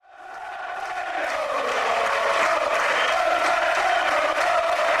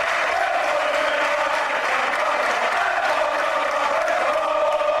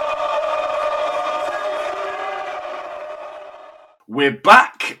We're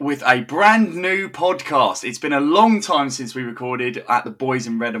back with a brand new podcast. It's been a long time since we recorded at the Boys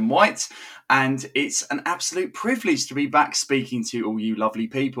in Red and White, and it's an absolute privilege to be back speaking to all you lovely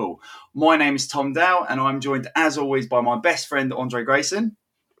people. My name is Tom Dow, and I'm joined, as always, by my best friend, Andre Grayson.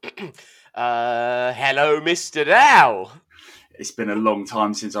 Hello, Mr. Dow. It's been a long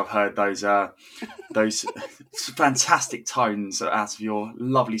time since I've heard those fantastic tones out of your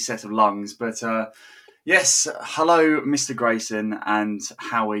lovely set of lungs, but... Yes, hello, Mr. Grayson, and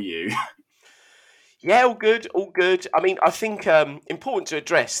how are you? Yeah, all good, all good. I mean, I think important to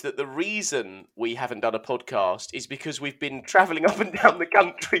address that the reason we haven't done a podcast is because we've been travelling up and down the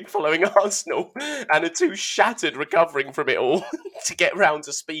country following Arsenal and are too shattered recovering from it all to get round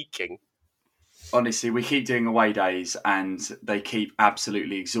to speaking. Honestly, we keep doing away days, and they keep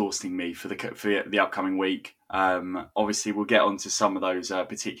absolutely exhausting me for the upcoming week. Obviously, we'll get onto some of those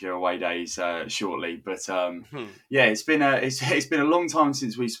particular away days shortly, but yeah, it's been a long time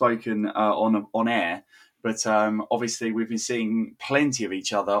since we've spoken on air. But obviously, we've been seeing plenty of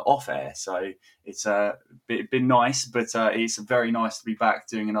each other off air, so it's been nice. But it's very nice to be back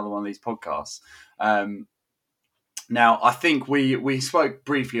doing another one of these podcasts. Now, I think we spoke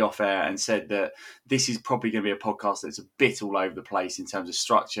briefly off air and said that this is probably going to be a podcast that's a bit all over the place in terms of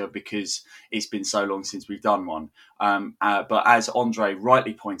structure because it's been so long since we've done one. But as Andre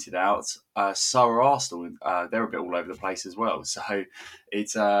rightly pointed out, so are Arsenal. They're a bit all over the place as well. So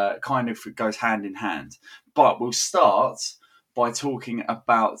it kind of goes hand in hand. But we'll start by talking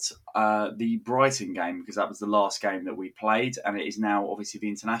about the Brighton game because that was the last game that we played, and it is now obviously the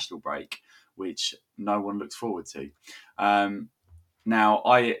international break, which no one looks forward to. Now,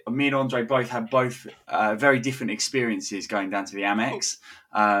 me and Andre both had very different experiences going down to the Amex,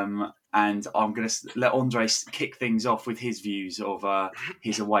 and I'm going to let Andre kick things off with his views of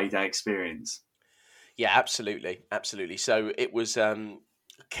his away day experience. Yeah, absolutely. So it was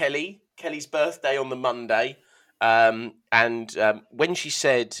Kelly's birthday on the Monday, and when she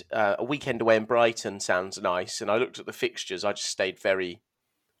said a weekend away in Brighton sounds nice, and I looked at the fixtures, I just stayed very,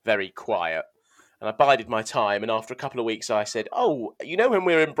 very quiet. And I bided my time, and after a couple of weeks, I said, "Oh, when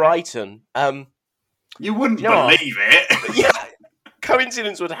we were in Brighton, you wouldn't believe it." Yeah,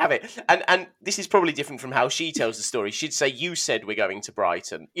 coincidence would have it. And this is probably different from how she tells the story. She'd say, "You said we're going to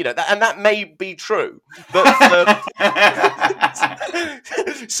Brighton," and that may be true. But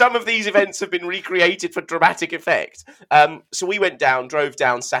some of these events have been recreated for dramatic effect. So we drove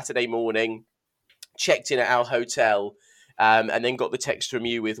down Saturday morning, checked in at our hotel, and then got the text from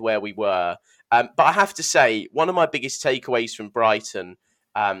you with where we were. But I have to say, one of my biggest takeaways from Brighton,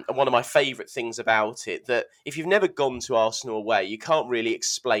 and one of my favourite things about it, that if you've never gone to Arsenal away, you can't really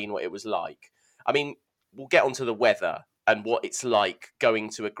explain what it was like. I mean, we'll get onto the weather and what it's like going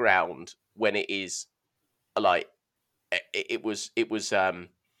to a ground when it is like it was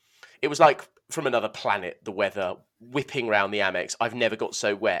like from another planet. The weather whipping around the Amex, I've never got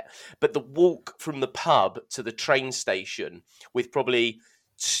so wet. But the walk from the pub to the train station with probably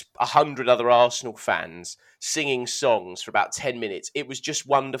 100 other Arsenal fans singing songs for about 10 minutes. It was just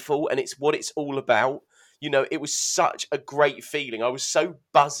wonderful, and it's what it's all about. It was such a great feeling. I was so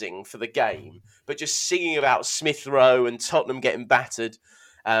buzzing for the game, but just singing about Smith Rowe and Tottenham getting battered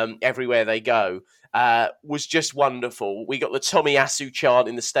everywhere they go was just wonderful. We got the Tommy Asu chant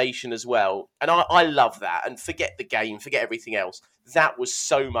in the station as well, and I love that. And forget the game, forget everything else. That was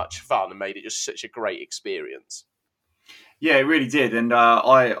so much fun and made it just such a great experience. Yeah, it really did. And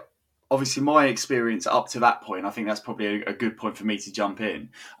obviously my experience up to that point, I think that's probably a good point for me to jump in,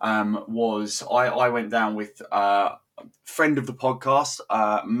 was I went down with a friend of the podcast,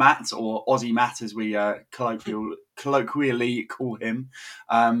 Matt, or Aussie Matt as we colloquially call him.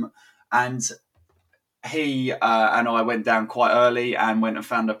 And he and I went down quite early and went and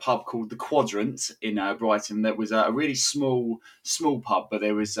found a pub called the Quadrant in Brighton. That was a really small pub, but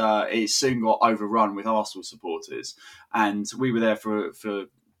it soon got overrun with Arsenal supporters, and we were there for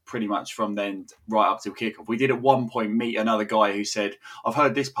pretty much from then right up till kickoff. We did at one point meet another guy who said, "I've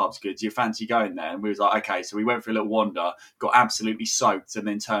heard this pub's good. Do you fancy going there?" And we was like, "Okay." So we went for a little wander, got absolutely soaked, and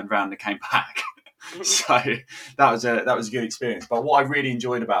then turned around and came back. So that was a good experience. But what I really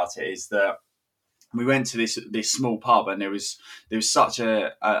enjoyed about it is that we went to this small pub, and there was such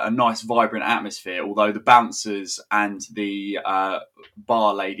a nice, vibrant atmosphere. Although the bouncers and the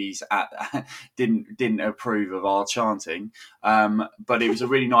bar ladies didn't approve of our chanting, but it was a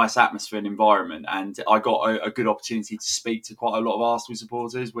really nice atmosphere and environment, and I got a good opportunity to speak to quite a lot of Arsenal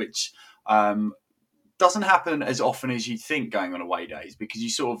supporters, which doesn't happen as often as you think going on away days, because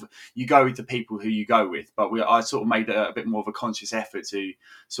you go with the people who you go with. But I sort of made a bit more of a conscious effort to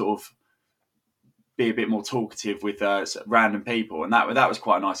sort of be a bit more talkative with random people, and that was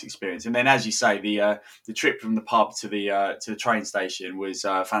quite a nice experience. And then, as you say, the trip from the pub to the train station was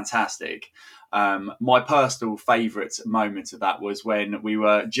fantastic. My personal favourite moment of that was when we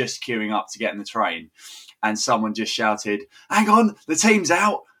were just queuing up to get in the train, and someone just shouted, "Hang on, the team's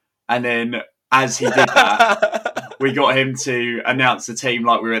out!" And then, as he did that, we got him to announce the team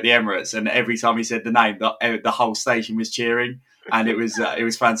like we were at the Emirates, and every time he said the name, the whole station was cheering. And it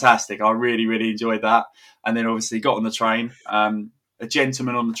was fantastic. I really, really enjoyed that. And then obviously got on the train. A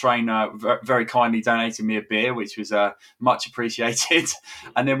gentleman on the train very kindly donated me a beer, which was much appreciated.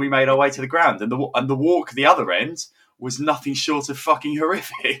 And then we made our way to the ground. And the walk at the other end was nothing short of fucking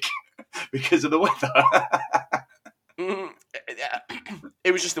horrific because of the weather.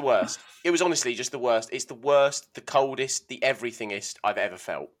 It was just the worst. It was honestly just the worst. It's the worst, the coldest, the everythingest I've ever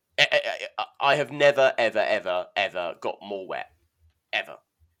felt. I have never, ever, ever, ever got more wet. Ever.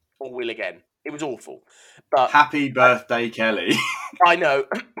 Or will again. It was awful. But happy birthday, Kelly. I know.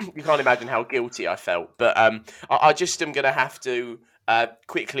 You can't imagine how guilty I felt. But I just am going to have to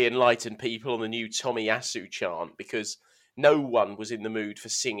quickly enlighten people on the new Tommy Yasu chant, because no one was in the mood for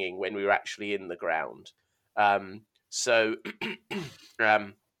singing when we were actually in the ground. So,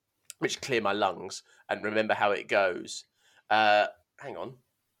 which clear my lungs and remember how it goes. Hang on.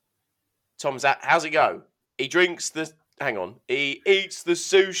 Tom's at, how's it go? He drinks the, hang on. He eats the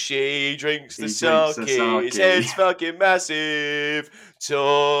sushi, he drinks the sake. His head's fucking massive.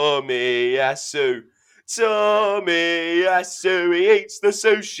 Tommy Yasu. Tommy Yasu. He eats the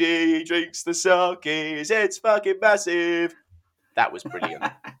sushi, he drinks the sake. His head's fucking massive. That was brilliant.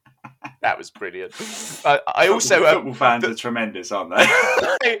 That was brilliant. I also football fans are tremendous, aren't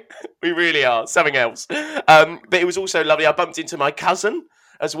they? We really are. Something else. But it was also lovely. I bumped into my cousin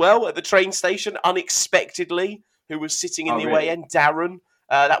as well at the train station unexpectedly, who was sitting in the away end, Darren.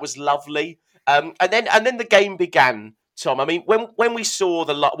 That was lovely. And then the game began. Tom, I mean, when we saw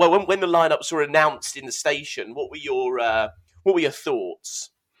when the lineups were announced in the station, what were your thoughts?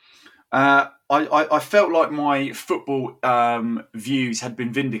 I felt like my football views had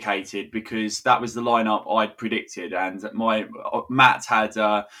been vindicated, because that was the lineup I'd predicted, and Matt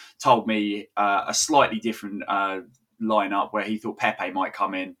had told me a slightly different lineup where he thought Pepe might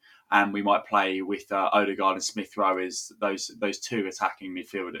come in and we might play with Odegaard and Smith Rowe as those two attacking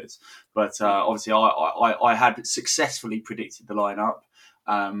midfielders. But obviously, I had successfully predicted the lineup.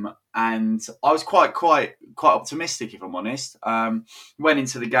 And I was quite optimistic, if I'm honest. Went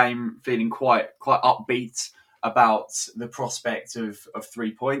into the game feeling quite upbeat about the prospect of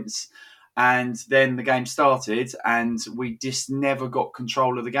 3 points, and then the game started, and we just never got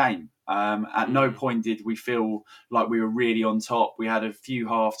control of the game. At no point did we feel like we were really on top. We had a few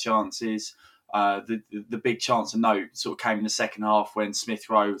half chances. The big chance of note sort of came in the second half when Smith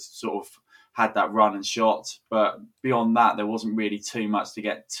Rowe sort of had that run and shot, but beyond that, there wasn't really too much to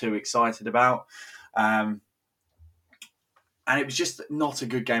get too excited about. And it was just not a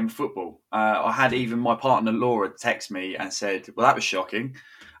good game of football. I had even my partner Laura text me and said, "Well, that was shocking."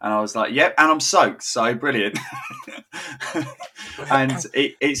 And I was like, "Yep," and I'm soaked, so brilliant. And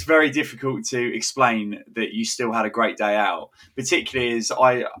it's very difficult to explain that you still had a great day out, particularly as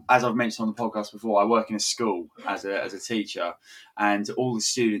I've mentioned on the podcast before, I work in a school as a teacher, and all the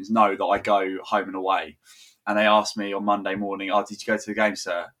students know that I go home and away. And they asked me on Monday morning, "Oh, did you go to the game,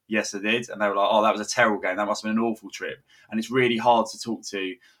 sir?" "Yes, I did." And they were like, "Oh, that was a terrible game. That must have been an awful trip." And it's really hard to talk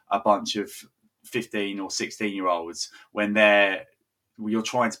to a bunch of 15 or 16-year-olds when you're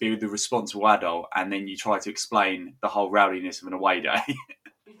trying to be with the responsible adult, and then you try to explain the whole rowdiness of an away day.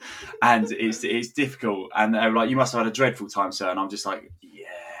 And it's difficult. And they were like, "You must have had a dreadful time, sir." And I'm just like, yeah.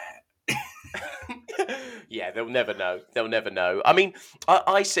 Yeah, they'll never know. They'll never know. I mean,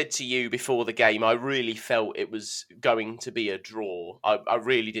 I said to you before the game, I really felt it was going to be a draw. I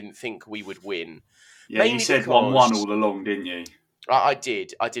really didn't think we would win. Yeah, mainly you said 1-1 all along, didn't you? I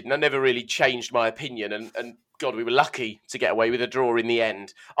did. And I never really changed my opinion. And God, we were lucky to get away with a draw in the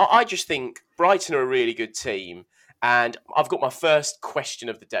end. I just think Brighton are a really good team. And I've got my first question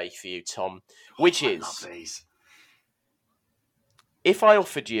of the day for you, Tom, which is, if I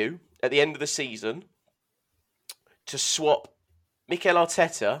offered you at the end of the season to swap Mikel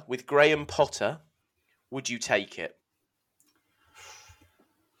Arteta with Graham Potter, would you take it?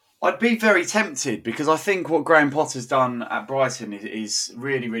 I'd be very tempted, because I think what Graham Potter's done at Brighton is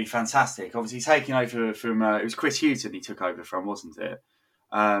really, really fantastic. Obviously, taking over from it was Chris Hughton he took over from, wasn't it?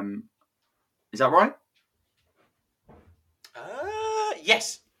 Is that right?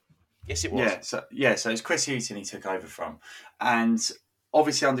 Yes. Yes, it was. So it's Chris Hughton he took over from, and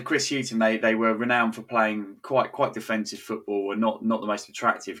obviously under Chris Hughton, they were renowned for playing quite defensive football and not the most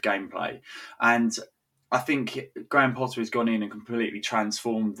attractive gameplay. And I think Graham Potter has gone in and completely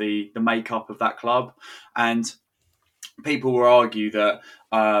transformed the makeup of that club. And people will argue that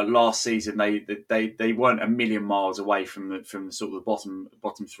last season they weren't a million miles away from the sort of the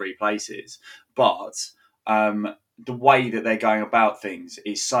bottom three places, but the way that they're going about things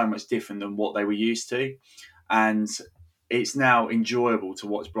is so much different than what they were used to, and it's now enjoyable to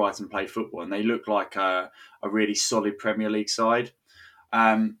watch Brighton play football, and they look like a really solid Premier League side.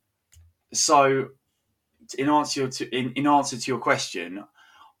 So, in answer to your question,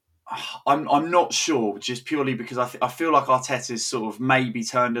 I'm not sure, just purely because I feel like Arteta's sort of maybe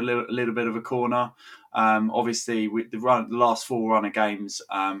turned a little bit of a corner. Obviously, with the last 4 runner games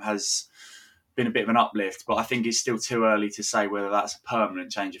has been a bit of an uplift, but I think it's still too early to say whether that's a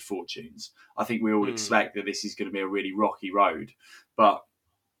permanent change of fortunes. I think we all expect that this is going to be a really rocky road, but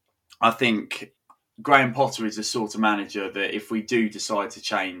I think Graham Potter is the sort of manager that if we do decide to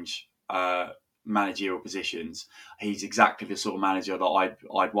change managerial positions, he's exactly the sort of manager that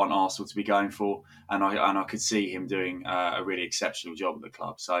I'd want Arsenal to be going for, and I could see him doing a really exceptional job at the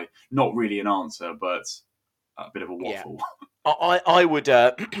club. So not really an answer, but a bit of a waffle. Yeah. I would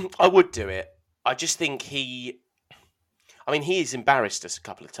I would do it. I just think he has embarrassed us a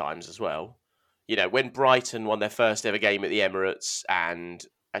couple of times as well. You know, when Brighton won their first ever game at the Emirates, and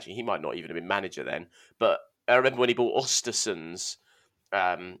actually he might not even have been manager then, but I remember when he bought Ostersons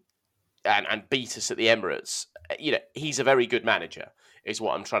and beat us at the Emirates. You know, he's a very good manager, is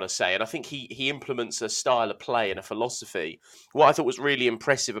what I'm trying to say. And I think he implements a style of play and a philosophy. What I thought was really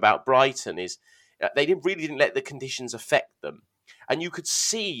impressive about Brighton is they didn't let the conditions affect them. And you could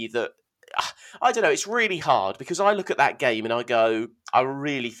see that, I don't know, it's really hard because I look at that game and I go, I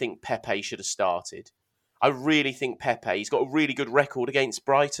really think Pepe should have started. I really think Pepe, he's got a really good record against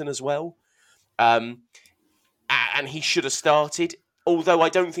Brighton as well. And he should have started. Although I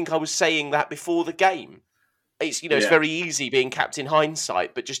don't think I was saying that before the game. It's it's very easy being captain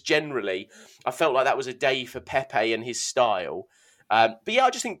hindsight, but just generally, I felt like that was a day for Pepe and his style. But yeah, I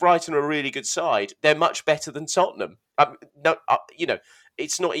just think Brighton are a really good side. They're much better than Tottenham.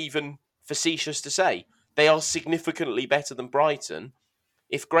 It's not even facetious to say. They are significantly better than Brighton.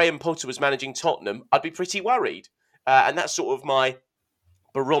 If Graham Potter was managing Tottenham, I'd be pretty worried. And that's sort of my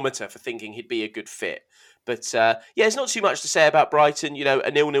barometer for thinking he'd be a good fit. But there's not too much to say about Brighton. You know,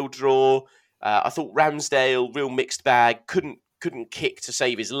 a 0-0 draw. I thought Ramsdale, real mixed bag, couldn't kick to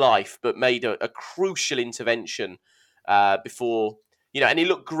save his life, but made a crucial intervention before. And he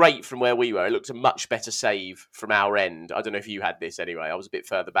looked great from where we were. It looked a much better save from our end. I don't know if you had this anyway. I was a bit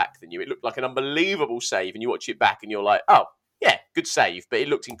further back than you. It looked like an unbelievable save, and you watch it back and you're like, oh, yeah, good save. But it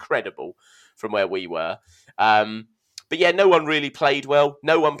looked incredible from where we were. But yeah, no one really played well.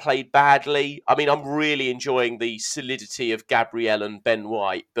 No one played badly. I mean, I'm really enjoying the solidity of Gabriel and Ben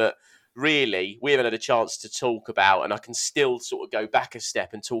White, but really, we haven't had a chance to talk about, and I can still sort of go back a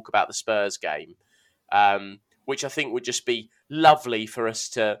step and talk about the Spurs game, which I think would just be lovely for us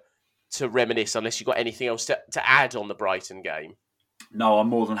to reminisce, unless you've got anything else to add on the Brighton game. No, I'm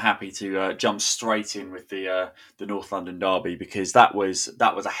more than happy to jump straight in with the North London derby, because that was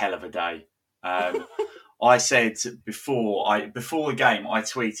a hell of a day. I said before the game, I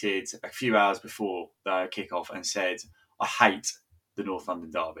tweeted a few hours before the kickoff and said, I hate the North London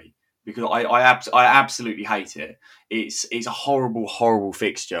derby, because I absolutely hate it. It's a horrible, horrible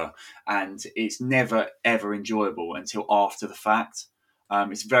fixture, and it's never ever enjoyable until after the fact.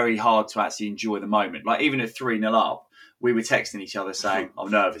 It's very hard to actually enjoy the moment. Like, even at 3-0 up, we were texting each other saying,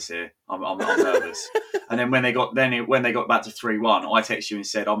 "I'm nervous here. I'm nervous." And then when they got back to 3-1, I texted you and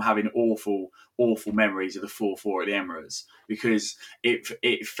said, "I'm having awful memories of the 4-4 at the Emirates," because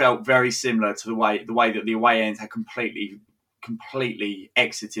it felt very similar to the way that the away end had completely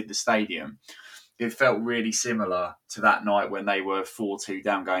exited the stadium. It felt really similar to that night when they were 4-2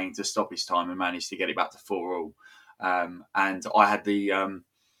 down going into stoppage time and managed to get it back to 4-4. And I had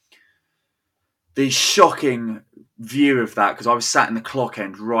the shocking view of that, because I was sat in the clock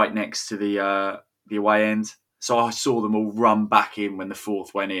end right next to the away end, so I saw them all run back in when the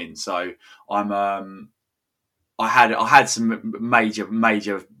fourth went in. So I had some major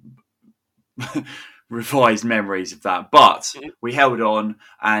revised memories of that, but we held on,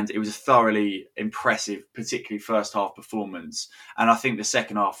 and it was a thoroughly impressive, particularly first half performance. And I think the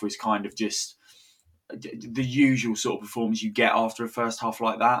second half was kind of just the usual sort of performance you get after a first half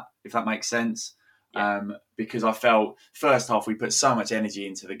like that, if that makes sense. Yeah. Because I felt first half we put so much energy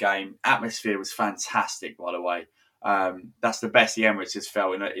into the game. Atmosphere was fantastic, by the way. That's the best the Emirates has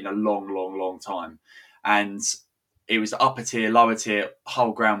felt in a long time. And it was upper tier, lower tier,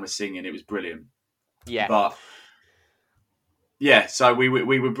 whole ground was singing. It was brilliant. Yeah. But yeah, so we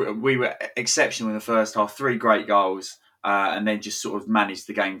were exceptional in the first half. 3 great goals, and then just sort of managed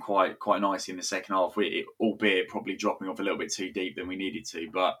the game quite nicely in the second half. Albeit probably dropping off a little bit too deep than we needed to.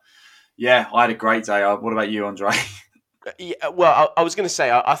 But yeah, I had a great day. What about you, Andre? Yeah, well, I was going to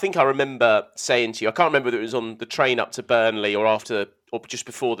say, I think I remember saying to you, I can't remember whether it was on the train up to Burnley or just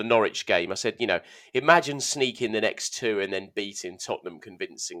before the Norwich game. I said, imagine sneaking the next 2 and then beating Tottenham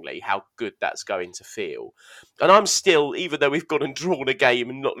convincingly. How good that's going to feel. And I'm still, even though we've gone and drawn a game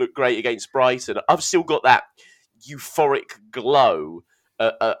and not looked great against Brighton, I've still got that euphoric glow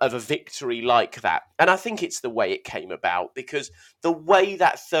of a victory like that. And I think it's the way it came about, because the way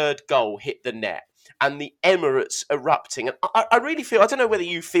that third goal hit the net, and the Emirates erupting. And I really feel, I don't know whether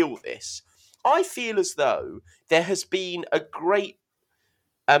you feel this, I feel as though there has been a great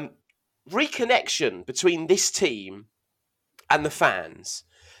reconnection between this team and the fans.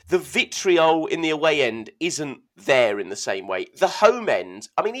 The vitriol in the away end isn't there in the same way. The home end,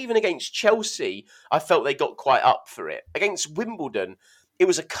 I mean, even against Chelsea, I felt they got quite up for it. Against Wimbledon, it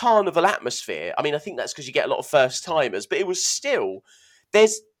was a carnival atmosphere. I mean, I think that's because you get a lot of first-timers, but it was still,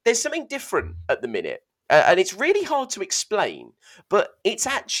 there's something different at the minute, and it's really hard to explain, but it's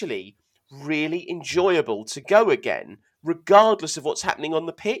actually really enjoyable to go again, regardless of what's happening on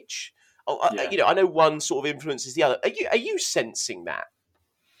the pitch. I know one sort of influences the other. Are you sensing that?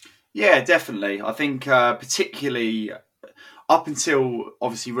 Yeah, definitely. I think particularly up until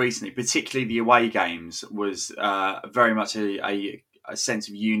obviously recently, particularly the away games was very much a sense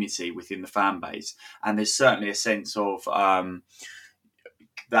of unity within the fan base, and there's certainly a sense of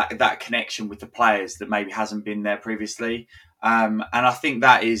that connection with the players that maybe hasn't been there previously. And I think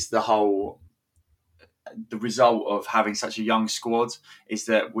that is the result of having such a young squad, is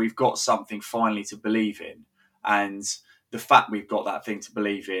that we've got something finally to believe in. And the fact we've got that thing to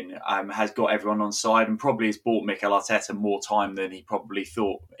believe in has got everyone on side, and probably has bought Mikel Arteta more time than he probably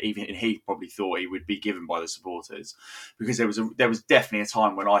thought, he would be given by the supporters. Because there was definitely a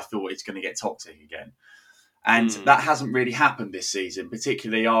time when I thought it's going to get toxic again. And that hasn't really happened this season,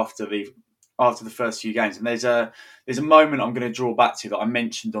 particularly after the first few games. And there's a moment I'm going to draw back to that I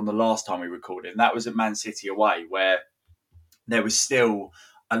mentioned on the last time we recorded, and that was at Man City away, where there was still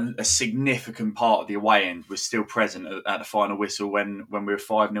a significant part of the away end was still present at the final whistle when we were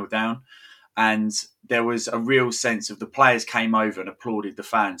 5-0 down. And there was a real sense of the players came over and applauded the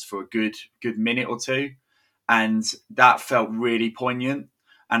fans for a good minute or two. And that felt really poignant.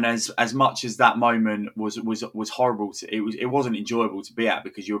 And as much as that moment was horrible, it wasn't enjoyable to be at,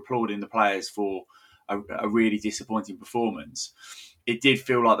 because you're applauding the players for a really disappointing performance. It did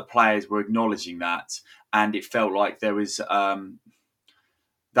feel like the players were acknowledging that, and it felt like there was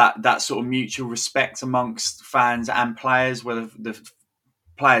that sort of mutual respect amongst fans and players, where the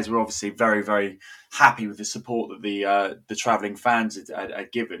players were obviously very, very happy with the support that the travelling fans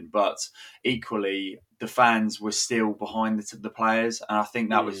had given, but equally the fans were still behind the players, and I think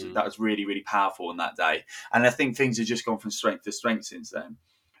that was really, really powerful on that day. And I think things have just gone from strength to strength since then.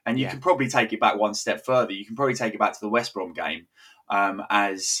 And you can probably take it back one step further. You can probably take it back to the West Brom game,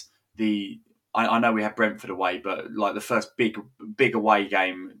 as I know we had Brentford away, but like the first big away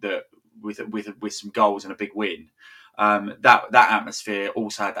game that with some goals and a big win. That atmosphere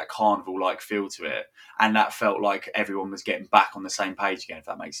also had that carnival-like feel to it, and that felt like everyone was getting back on the same page again, if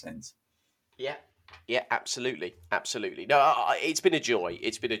that makes sense. Yeah, absolutely. No, it's been a joy.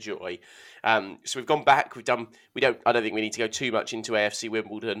 So we've gone back. I don't think we need to go too much into AFC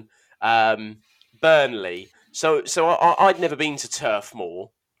Wimbledon. Burnley. So I'd never been to Turf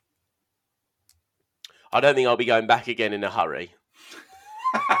Moor. I don't think I'll be going back again in a hurry.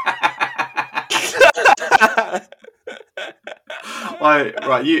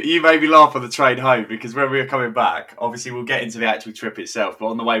 Right, you made me laugh on the train home, because when we were coming back, obviously we'll get into the actual trip itself, but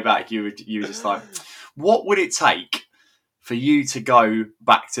on the way back you were just like, what would it take for you to go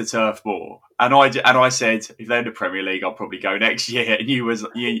back to Turf Moor? And I said, if they're in the Premier League, I'll probably go next year. And you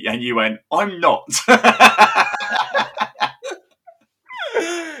went, I'm not.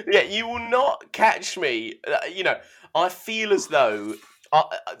 Yeah, you will not catch me. I feel as though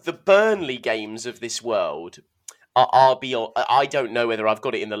the Burnley games of this world, I don't know whether I've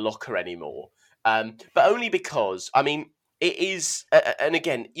got it in the locker anymore. But only because, I mean, it is, and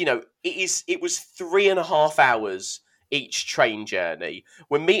again, it was 3.5 hours each train journey.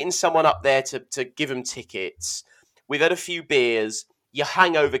 We're meeting someone up there to give them tickets. We've had a few beers. Your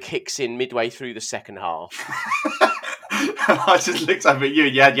hangover kicks in midway through the second half. I just looked over at you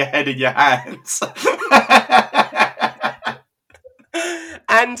and you had your head in your hands.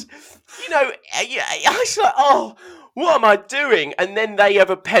 And, I was like, oh, what am I doing? And then they have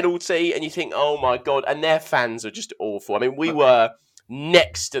a penalty, and you think, oh my God. And their fans are just awful. I mean, we were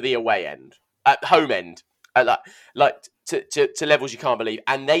next to the away end, at home end, to levels you can't believe.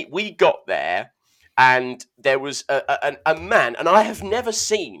 And we got there, and there was a man, and I have never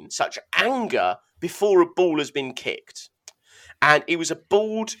seen such anger before a ball has been kicked. And he was a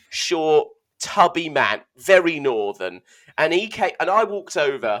bald, short, tubby man, very northern. And he came, and I walked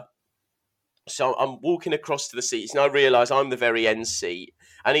over. So I'm walking across to the seats, and I realise I'm the very end seat.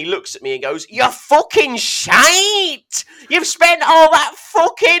 And he looks at me and goes, "You're fucking shite! You've spent all that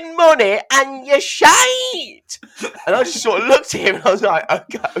fucking money, and you're shite!" And I just sort of looked at him, and I was like,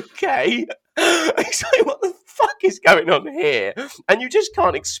 "Okay." He's like, "What the fuck is going on here?" And you just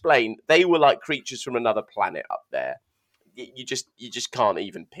can't explain. They were like creatures from another planet up there. You just can't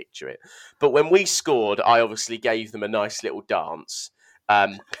even picture it. But when we scored, I obviously gave them a nice little dance.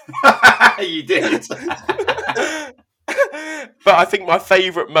 You did. But I think my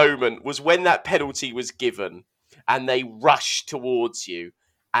favourite moment was when that penalty was given and they rushed towards you,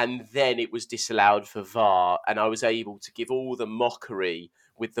 and then it was disallowed for VAR, and I was able to give all the mockery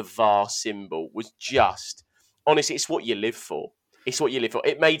with the VAR symbol. Was just, honestly, it's what you live for. It's what you live for.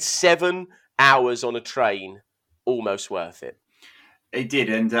 It made 7 hours on a train almost worth it. It did,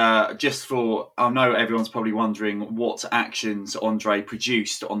 and I know everyone's probably wondering what actions Andre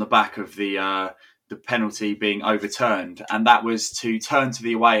produced on the back of the penalty being overturned, and that was to turn to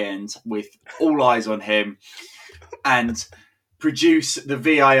the away end with all eyes on him and produce the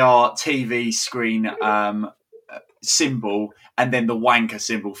VAR TV screen symbol, and then the wanker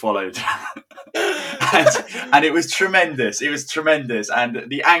symbol followed. and it was tremendous. It was tremendous, and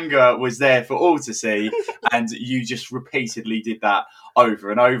the anger was there for all to see, and you just repeatedly did that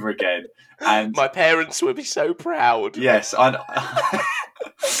over and over again. And my parents would be so proud. Yes, I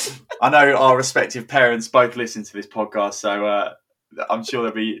know our respective parents both listen to this podcast, so I'm sure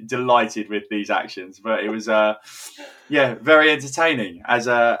they'll be delighted with these actions. But it was, very entertaining. As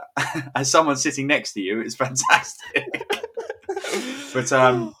someone sitting next to you, it was fantastic.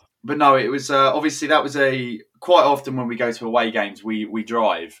 But no, it was obviously that was quite often when we go to away games, we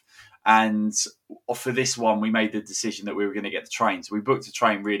drive. And for this one, we made the decision that we were going to get the train. So we booked a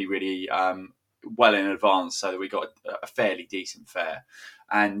train really, really well in advance, so that we got a fairly decent fare.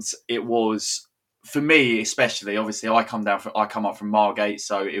 And it was, for me especially, obviously I come up from Margate,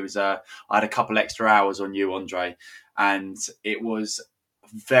 so it was I had a couple extra hours on you, Andre, and it was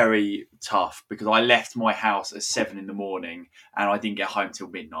very tough because I left my house at 7 a.m. and I didn't get home till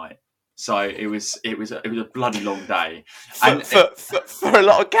midnight. So it was a bloody long day. For a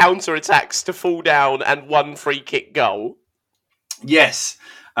lot of counter attacks to fall down and 1 free kick goal. Yes,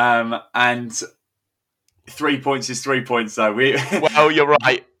 and 3 points is 3 points though. Well, you're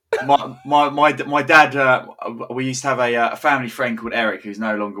right. My dad, we used to have a family friend called Eric, who's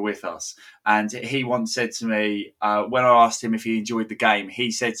no longer with us, and he once said to me, when I asked him if he enjoyed the game, he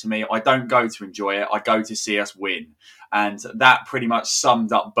said to me, "I don't go to enjoy it, I go to see us win." And that pretty much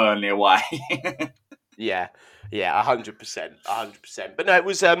summed up Burnley away. Yeah, 100%. But no,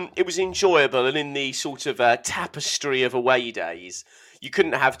 it was enjoyable, and in the sort of tapestry of away days, you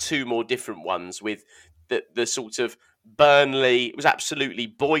couldn't have 2 more different ones with the sort of Burnley. It was absolutely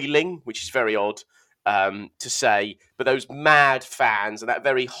boiling, which is very odd to say, but those mad fans and that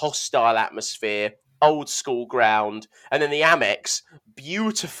very hostile atmosphere, old school ground, and then the Amex,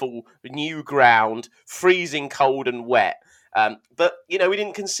 beautiful new ground, freezing cold and wet. But we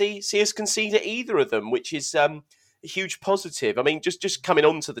didn't see us concede at either of them, which is a huge positive. I mean, just coming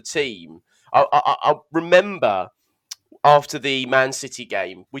onto the team, I remember after the Man City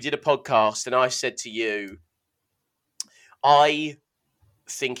game, we did a podcast, and I said to you, I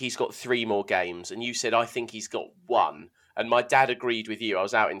think he's got 3 more games, and you said, I think he's got 1. And my dad agreed with you. I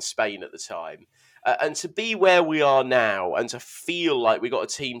was out in Spain at the time. And to be where we are now and to feel like we got a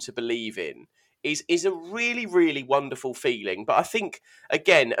team to believe in is a really, really wonderful feeling. But I think,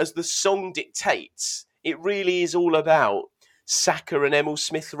 again, as the song dictates, it really is all about Saka and Emil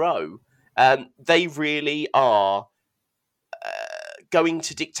Smith-Rowe. They really are going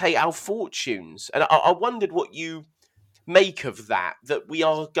to dictate our fortunes. And I wondered what you make of that we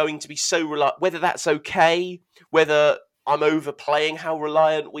are going to be so reliant, whether that's okay, whether I'm overplaying how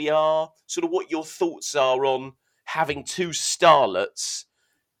reliant we are, sort of what your thoughts are on having 2 starlets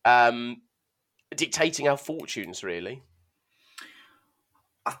dictating our fortunes, really.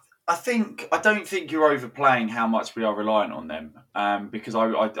 I don't think you're overplaying how much we are reliant on them, because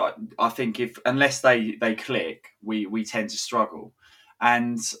I think unless they click, we tend to struggle.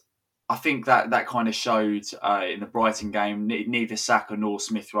 And I think that kind of showed in the Brighton game. Neither Saka nor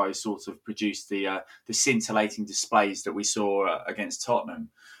Smith Rowe sort of produced the scintillating displays that we saw against Tottenham.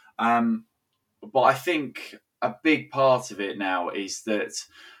 But I think a big part of it now is that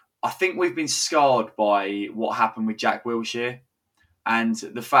I think we've been scarred by what happened with Jack Wilshere. And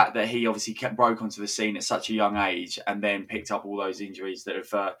the fact that he obviously broke onto the scene at such a young age and then picked up all those injuries that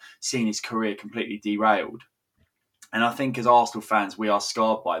have seen his career completely derailed. And I think as Arsenal fans, we are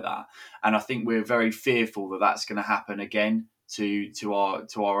scarred by that. And I think we're very fearful that that's going to happen again to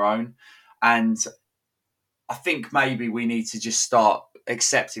our own. And I think maybe we need to just start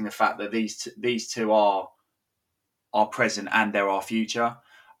accepting the fact that these two are present and they're our future.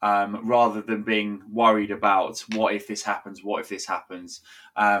 Rather than being worried about what if this happens,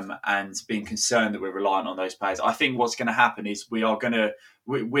 and being concerned that we're reliant on those players. I think what's going to happen is we're going to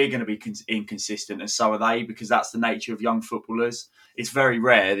be inconsistent, and so are they, because that's the nature of young footballers. It's very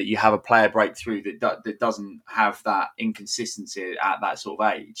rare that you have a player breakthrough that doesn't have that inconsistency at that sort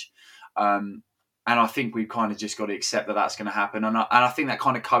of age. And I think we've kind of just got to accept that that's going to happen. And I think that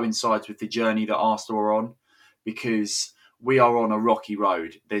kind of coincides with the journey that Arsenal are on, because we are on a rocky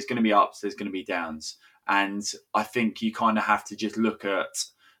road. There's going to be ups, there's going to be downs. And I think you kind of have to just look at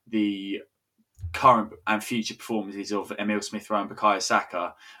the current and future performances of Emile Smith-Rowe and Bukayo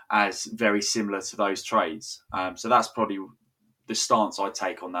Saka as very similar to those trades. So that's probably the stance I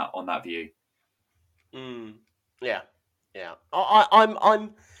take on that view. Yeah.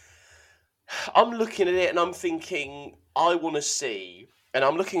 I'm looking at it and I'm thinking, I want to see. And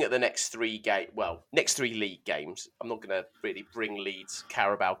I'm looking at the next three league games. I'm not going to really bring Leeds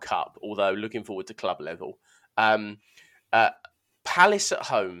Carabao Cup, although looking forward to club level. Palace at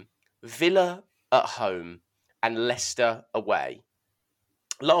home, Villa at home, and Leicester away.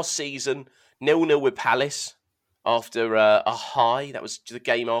 Last season, 0-0 with Palace after a high. That was the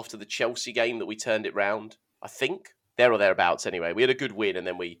game after the Chelsea game that we turned it round, I think. There or thereabouts anyway. We had a good win and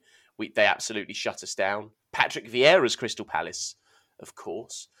then they absolutely shut us down. Patrick Vieira's Crystal Palace, of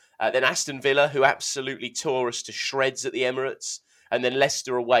course. Then Aston Villa, who absolutely tore us to shreds at the Emirates. And then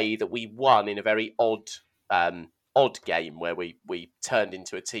Leicester away, that we won in a very odd game where we turned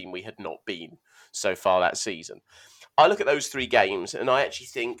into a team we had not been so far that season. I look at those three games and I actually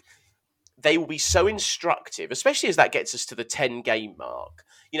think they will be so instructive, especially as that gets us to the 10-game mark.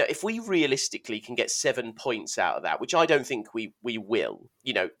 You know, if we realistically can get 7 points out of that, which I don't think we will,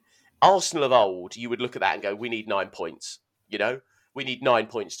 you know, Arsenal of old, you would look at that and go, we need 9 points, you know? We need 9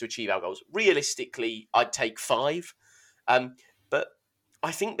 points to achieve our goals. Realistically, I'd take 5. But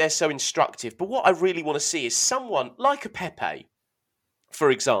I think they're so instructive. But what I really want to see is someone like a Pepe, for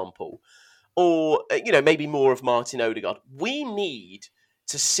example, or, you know, maybe more of Martin Odegaard. We need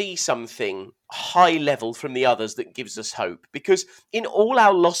to see something high level from the others that gives us hope. Because in all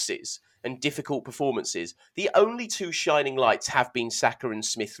our losses and difficult performances, the only two shining lights have been Saka and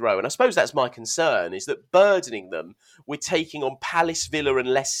Smith Rowe. And I suppose that's my concern, is that burdening them with taking on Palace, Villa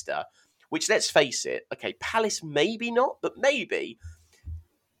and Leicester, which, let's face it, okay, Palace maybe not, but maybe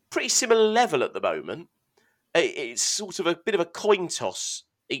pretty similar level at the moment. It's sort of a bit of a coin toss,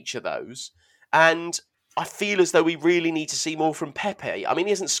 each of those. And I feel as though we really need to see more from Pepe. I mean, he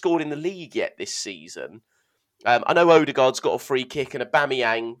hasn't scored in the league yet this season. I know Odegaard's got a free kick and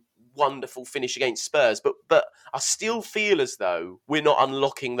Aubameyang, wonderful finish against Spurs, but I still feel as though we're not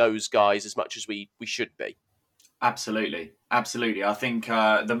unlocking those guys as much as we should be. Absolutely. I think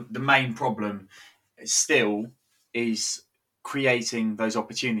the main problem still is creating those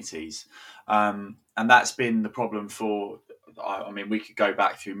opportunities, and that's been the problem for. I mean, we could go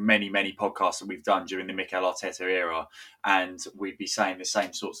back through many podcasts that we've done during the Mikel Arteta era, and we'd be saying the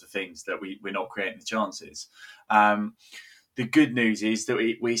same sorts of things, that we're not creating the chances. The good news is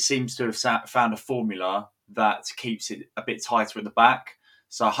that we seem to have found a formula that keeps it a bit tighter at the back.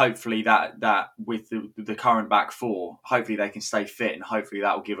 So hopefully that with the current back four, hopefully they can stay fit, and hopefully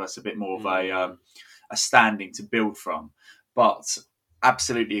that will give us a bit more of a standing to build from. But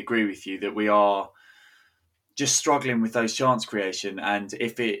absolutely agree with you that we are just struggling with those chance creation. And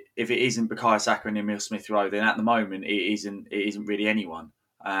if it isn't Bukayo Saka and Emile Smith-Rowe, then at the moment it isn't really anyone.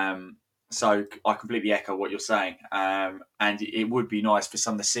 So I completely echo what you're saying. And it would be nice for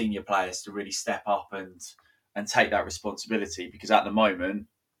some of the senior players to really step up and take that responsibility, because at the moment,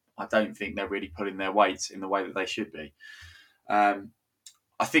 I don't think they're really pulling their weight in the way that they should be.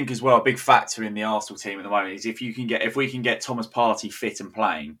 I think as well, a big factor in the Arsenal team at the moment is if we can get Thomas Partey fit and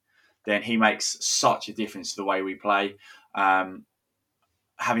playing, then he makes such a difference to the way we play.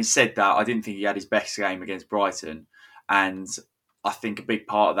 Having said that, I didn't think he had his best game against Brighton, and I think a big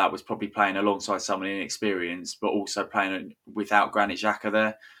part of that was probably playing alongside someone inexperienced, but also playing without Granit Xhaka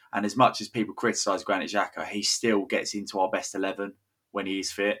there. And as much as people criticise Granit Xhaka, he still gets into our best 11 when he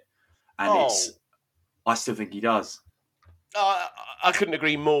is fit. And I still think he does. I couldn't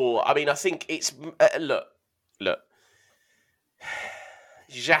agree more. I mean, I think it's look,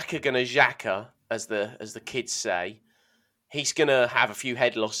 Xhaka gonna Xhaka, as the kids say. He's gonna have a few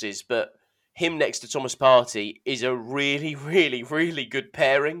head losses, but him next to Thomas Partey is a really, really, really good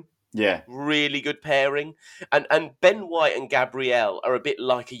pairing. Yeah, really good pairing. And Ben White and Gabriel are a bit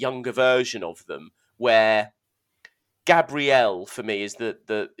like a younger version of them, where Gabriel, for me, is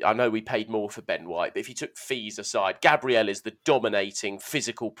the I know we paid more for Ben White, but if you took fees aside, Gabriel is the dominating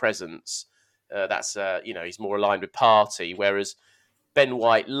physical presence. That's he's more aligned with Partey, whereas Ben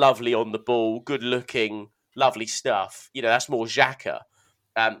White, lovely on the ball, good looking, lovely stuff. That's more Xhaka.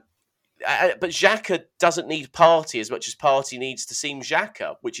 But Xhaka doesn't need Partey as much as Partey needs to seem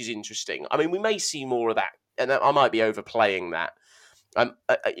Xhaka, which is interesting. I mean, we may see more of that, and I might be overplaying that.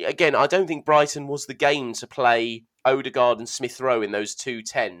 Again, I don't think Brighton was the game to play Odegaard and Smith Rowe in those 2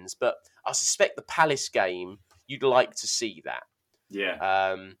 10s, but I suspect the Palace game, you'd like to see that.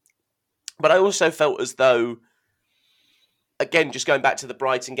 Yeah. But I also felt as though, again, just going back to the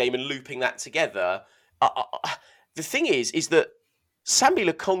Brighton game and looping that together, the thing is that Sambi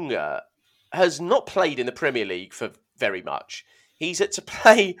Lokonga has not played in the Premier League for very much. He's had to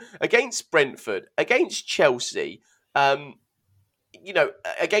play against Brentford, against Chelsea, against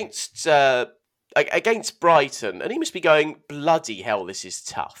Brighton, and he must be going, bloody hell, this is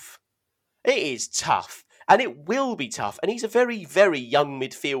tough. It is tough, and it will be tough. And he's a very, very young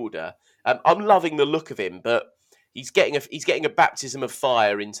midfielder. I'm loving the look of him, but he's getting a baptism of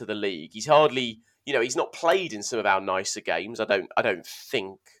fire into the league. He's hardly, he's not played in some of our nicer games. I don't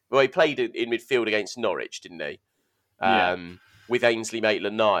think. Well, he played in midfield against Norwich, didn't he? With Ainsley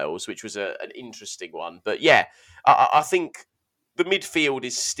Maitland-Niles, which was an interesting one. But yeah, I think the midfield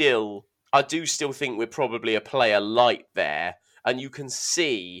is still. I do still think we're probably a player light there, and you can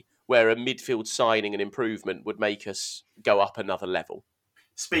see where a midfield signing and improvement would make us go up another level.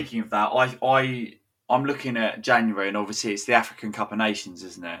 Speaking of that, I'm looking at January, and obviously it's the African Cup of Nations,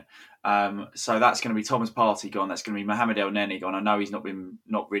 isn't it? So that's going to be Thomas Partey gone. That's going to be Mohamed El Neni gone. I know he's not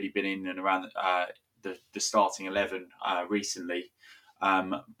really been in and around the starting 11 recently,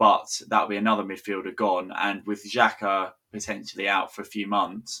 but that'll be another midfielder gone. And with Xhaka potentially out for a few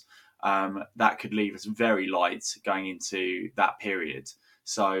months, that could leave us very light going into that period.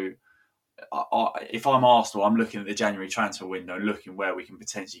 So if I'm Arsenal, I'm looking at the January transfer window and looking where we can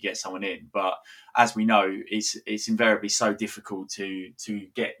potentially get someone in. But as we know, it's invariably so difficult to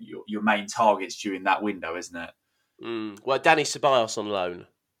get your main targets during that window, isn't it? Well, Danny Ceballos on loan.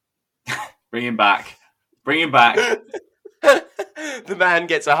 Bring him back. The man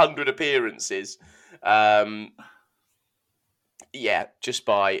gets 100 appearances. Just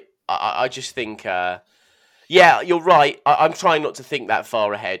by... I just think... Yeah, you're right. I'm trying not to think that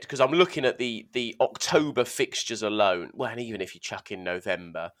far ahead because I'm looking at the October fixtures alone. Well, and even if you chuck in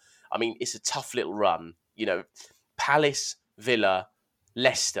November, I mean, it's a tough little run. Palace, Villa,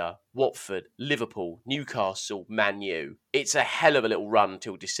 Leicester, Watford, Liverpool, Newcastle, Man U. It's a hell of a little run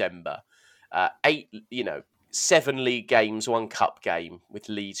till December. 7 league games, 1 cup game with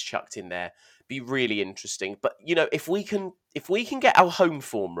Leeds chucked in there. Be really interesting. But if we can get our home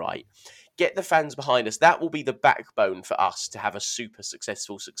form right, get the fans behind us, that will be the backbone for us to have a super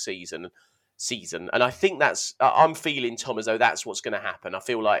successful season. And I think I'm feeling, Tom, as though that's what's going to happen. I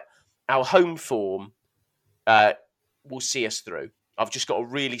feel like our home form will see us through. I've just got a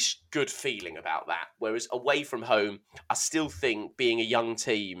really good feeling about that. Whereas away from home, I still think, being a young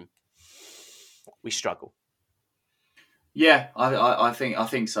team, we struggle. Yeah, I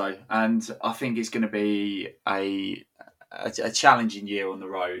think so, and I think it's going to be a challenging year on the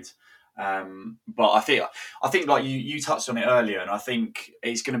road. But I think like you touched on it earlier, and I think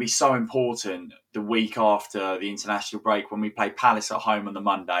it's going to be so important the week after the international break when we play Palace at home on the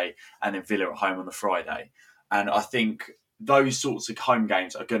Monday and then Villa at home on the Friday. And I think those sorts of home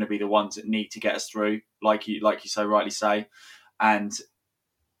games are going to be the ones that need to get us through, like you so rightly say. And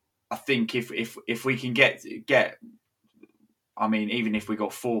I think if we can get, I mean, even if we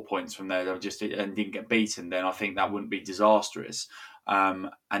got 4 points from there and didn't get beaten, then I think that wouldn't be disastrous.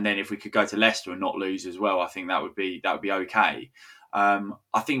 And then if we could go to Leicester and not lose as well, I think that would be okay. I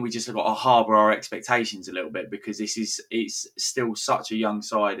think we just got to harbour our expectations a little bit because it's still such a young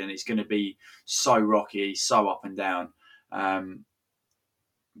side and it's going to be so rocky, so up and down.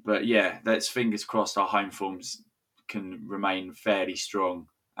 But yeah, let's fingers crossed our home forms can remain fairly strong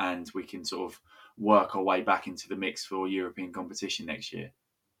and we can sort of work our way back into the mix for European competition next year.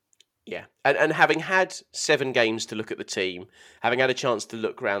 Yeah, and having had 7 games to look at the team, having had a chance to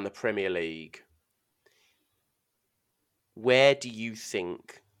look around the Premier League, where do you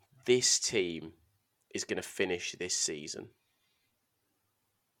think this team is going to finish this season?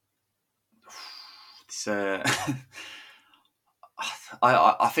 It's, I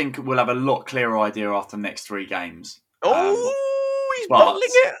think we'll have a lot clearer idea after the next 3 games. He's But bottling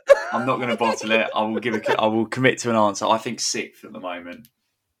it. I'm not going to bottle it. I will commit to an answer. I think 6th at the moment.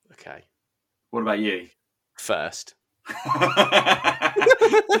 Okay. What about you? First.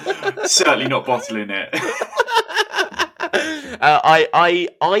 Certainly not bottling it.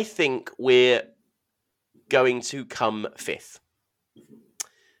 I think we're going to come 5th.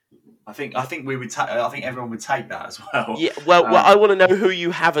 I think we would. I think everyone would take that as well. Yeah. Well, I want to know who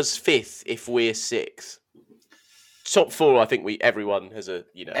you have as 5th if we're 6th. Top 4, I think everyone has a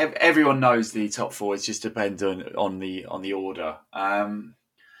Everyone knows the top 4. It's just dependent on the order.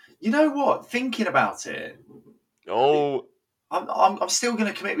 You know what? Thinking about it, I'm still going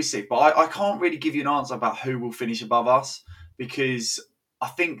to commit with 6, but I can't really give you an answer about who will finish above us because I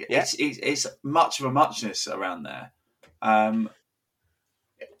think it's much of a muchness around there. I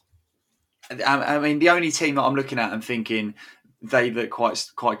mean, the only team that I'm looking at and thinking they look quite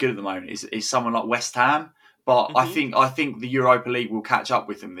good at the moment is someone like West Ham. But I think the Europa League will catch up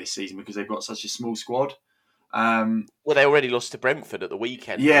with them this season because they've got such a small squad. Well, they already lost to Brentford at the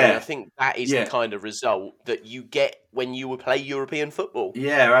weekend. Yeah, I mean, I think that is the kind of result that you get when you play European football.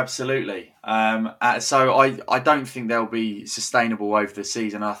 Yeah, absolutely. So I don't think they'll be sustainable over the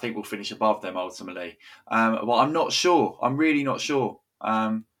season. I think we'll finish above them ultimately. But I'm not sure. I'm really not sure.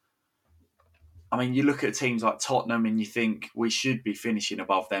 I mean, you look at teams like Tottenham and you think we should be finishing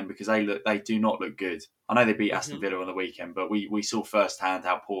above them because they do not look good. I know they beat Aston Villa on the weekend, but we saw firsthand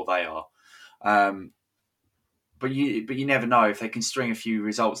how poor they are. But you never know. If they can string a few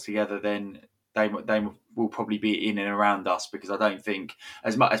results together, then they will probably be in and around us because I don't think,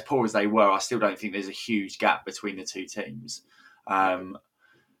 as poor as they were, I still don't think there's a huge gap between the two teams.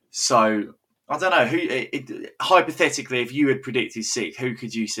 So I don't know. Hypothetically, if you had predicted 6th, who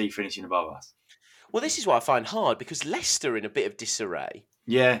could you see finishing above us? Well, this is what I find hard because Leicester are in a bit of disarray.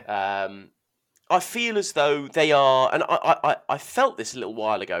 Yeah. I feel as though they are, and I felt this a little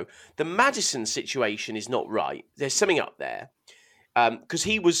while ago, the Maddison situation is not right. There's something up there because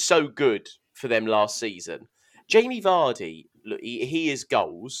he was so good for them last season. Jamie Vardy, look, he is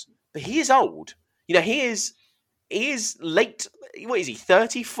goals, but he is old. You know, he is late. What is he,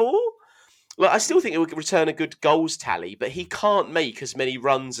 34? Well, I still think he would return a good goals tally, but he can't make as many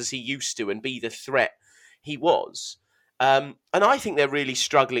runs as he used to and be the threat he was. And I think they're really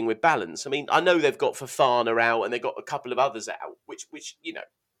struggling with balance. I mean, I know they've got Fofana out and they've got a couple of others out, which you know,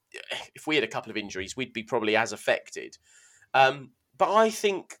 if we had a couple of injuries, we'd be probably as affected. But I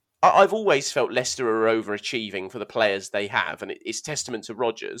think I've always felt Leicester are overachieving for the players they have, and it's testament to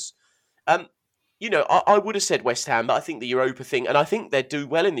Rodgers. You know, I would have said West Ham, but I think the Europa thing, and I think they'd do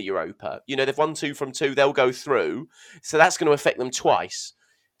well in the Europa. You know, they've won 2 from 2, they'll go through. So that's going to affect them twice,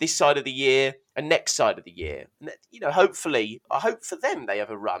 this side of the year and next side of the year. And, you know, hopefully, I hope for them they have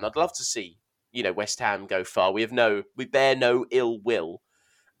a run. I'd love to see, you know, West Ham go far. We bear no ill will.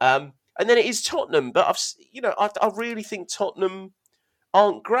 And then it is Tottenham, but I really think Tottenham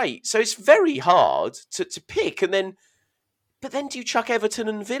aren't great. So it's very hard to pick, But then do you chuck Everton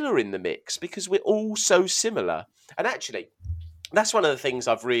and Villa in the mix? Because we're all so similar. And actually, that's one of the things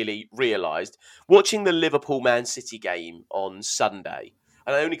I've really realised. Watching the Liverpool-Man City game on Sunday,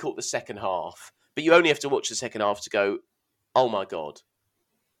 and I only caught the second half, but you only have to watch the second half to go, oh my God,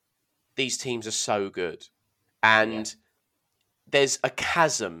 these teams are so good. And there's a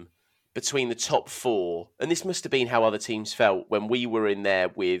chasm between the top 4. And this must have been how other teams felt when we were in there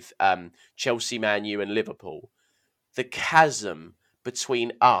with Chelsea, Man U and Liverpool. The chasm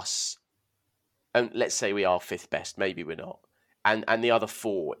between us and let's say we are 5th best, maybe we're not, and the other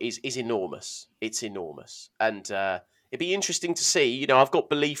 4 is enormous. It's enormous. And it'd be interesting to see. You know, I've got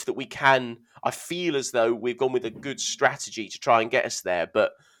belief that we can. I feel as though we've gone with a good strategy to try and get us there.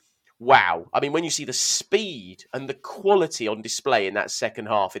 But wow. I mean, when you see the speed and the quality on display in that second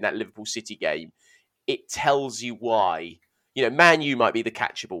half in that Liverpool City game, it tells you why. You know, Man U might be the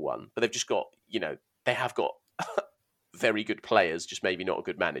catchable one, but they've just got, you know, they have got very good players, just maybe not a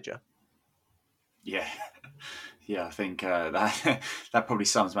good manager. Yeah. Yeah, I think that probably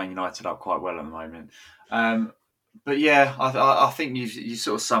sums Man United up quite well at the moment. But yeah, I think you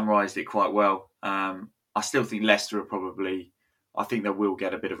sort of summarised it quite well. I still think Leicester are probably, I think they will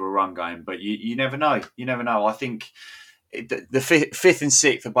get a bit of a run going, but you never know. You never know. I think the 5th and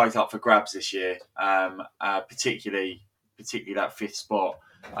 6th are both up for grabs this year, particularly that 5th spot.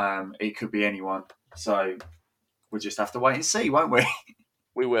 It could be anyone. So we'll just have to wait and see, won't we?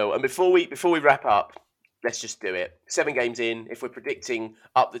 We will. And before we wrap up, let's just do it. 7 games in, if we're predicting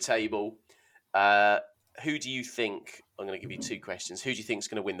up the table, who do you think? I'm going to give you 2 questions. Who do you think is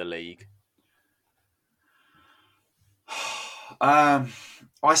going to win the league? I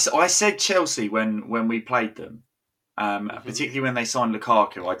said Chelsea when we played them, particularly when they signed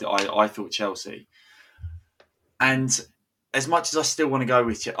Lukaku. I thought Chelsea. And as much as I still want to go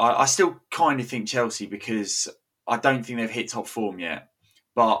with I still kind of think Chelsea because I don't think they've hit top form yet.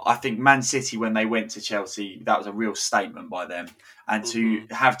 But I think Man City, when they went to Chelsea, that was a real statement by them. And to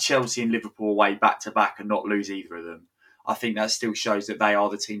have Chelsea and Liverpool away back to back and not lose either of them, I think that still shows that they are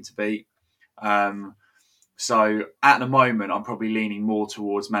the team to beat. So at the moment, I'm probably leaning more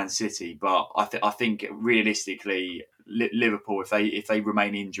towards Man City. But I think realistically, Liverpool, if they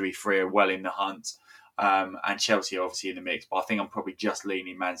remain injury free, are well in the hunt. And Chelsea are obviously in the mix. But I think I'm probably just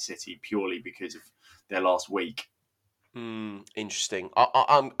leaning Man City purely because of their last week. Interesting.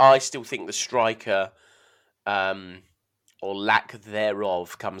 I still think the striker, or lack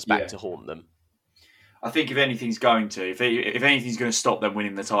thereof, comes back to haunt them. I think if anything's going to stop them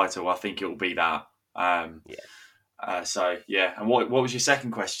winning the title, I think it will be that. And what was your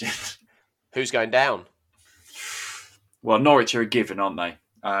second question? Who's going down? Well, Norwich are a given, aren't they?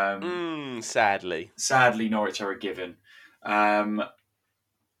 Sadly, Norwich are a given.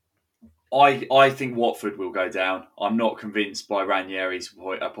 I think Watford will go down. I'm not convinced by Ranieri's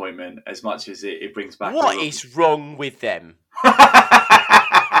appointment as much as it brings back. What is wrong with them?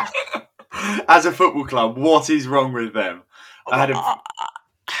 As a football club, what is wrong with them?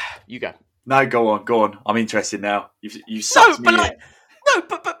 You go. No, go on. I'm interested now. You sucked me in.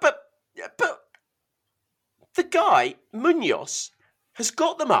 But the guy Munoz has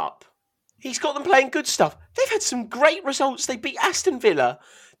got them up. He's got them playing good stuff. They've had some great results. They beat Aston Villa.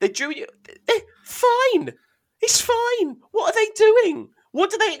 They're fine. It's fine. What are they doing? What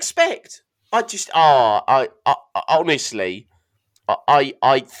do they expect? Honestly,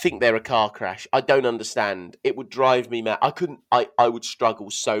 I think they're a car crash. I don't understand. It would drive me mad. I would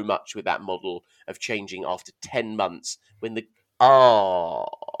struggle so much with that model of changing after 10 months what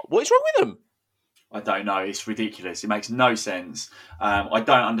is wrong with them? I don't know. It's ridiculous. It makes no sense. I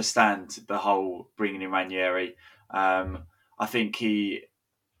don't understand the whole bringing in Ranieri. I think he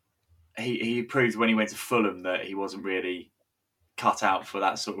proved when he went to Fulham that he wasn't really cut out for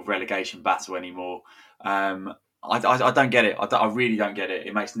that sort of relegation battle anymore. I don't get it. I really don't get it.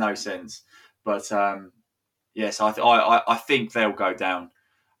 It makes no sense. But yes, I think they'll go down.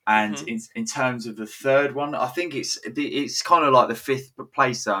 And in terms of the third one, I think it's kind of like the fifth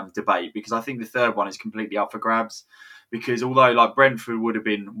place debate, because I think the third one is completely up for grabs. Because although like Brentford would have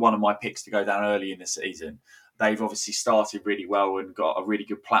been one of my picks to go down early in the season, they've obviously started really well and got a really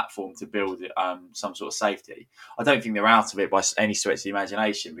good platform to build some sort of safety. I don't think they're out of it by any stretch of the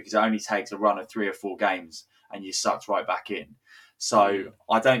imagination, because it only takes a run of 3 or 4 games and you're sucked right back in. So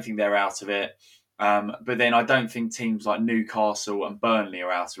I don't think they're out of it. But then I don't think teams like Newcastle and Burnley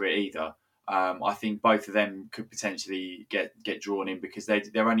are out of it either. I think both of them could potentially get drawn in, because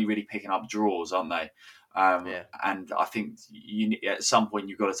they're only really picking up draws, aren't they? And I think at some point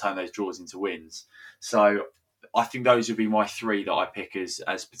you've got to turn those draws into wins. So I think those would be my 3 that I pick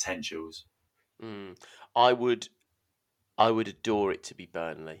as potentials. I would adore it to be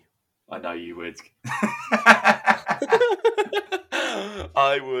Burnley. I know you would.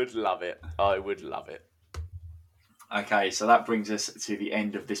 I would love it. Okay, so that brings us to the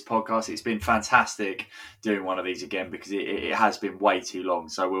end of this podcast. It's been fantastic doing one of these again, because it has been way too long.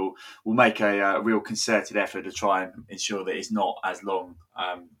 So we'll make a real concerted effort to try and ensure that it's not as long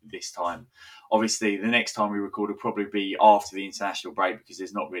this time. Obviously, the next time we record will probably be after the international break, because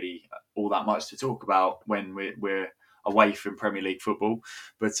there's not really all that much to talk about when we're away from Premier League football.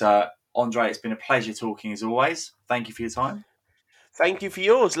 But Andre, it's been a pleasure talking as always. Thank you for your time. Thank you for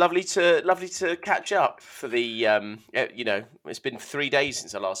yours. Lovely to catch up for the it's been 3 days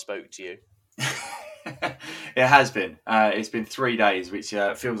since I last spoke to you. It has been. It's been 3 days, which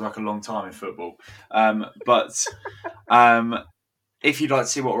feels like a long time in football. But if you'd like to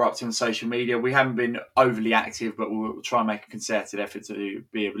see what we're up to on social media, we haven't been overly active, but we'll try and make a concerted effort to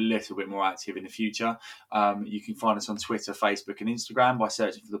be a little bit more active in the future. You can find us on Twitter, Facebook and Instagram by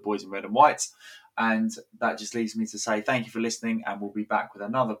searching for the Boys in Red and White. And that just leaves me to say thank you for listening, and we'll be back with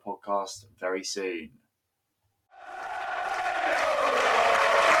another podcast very soon.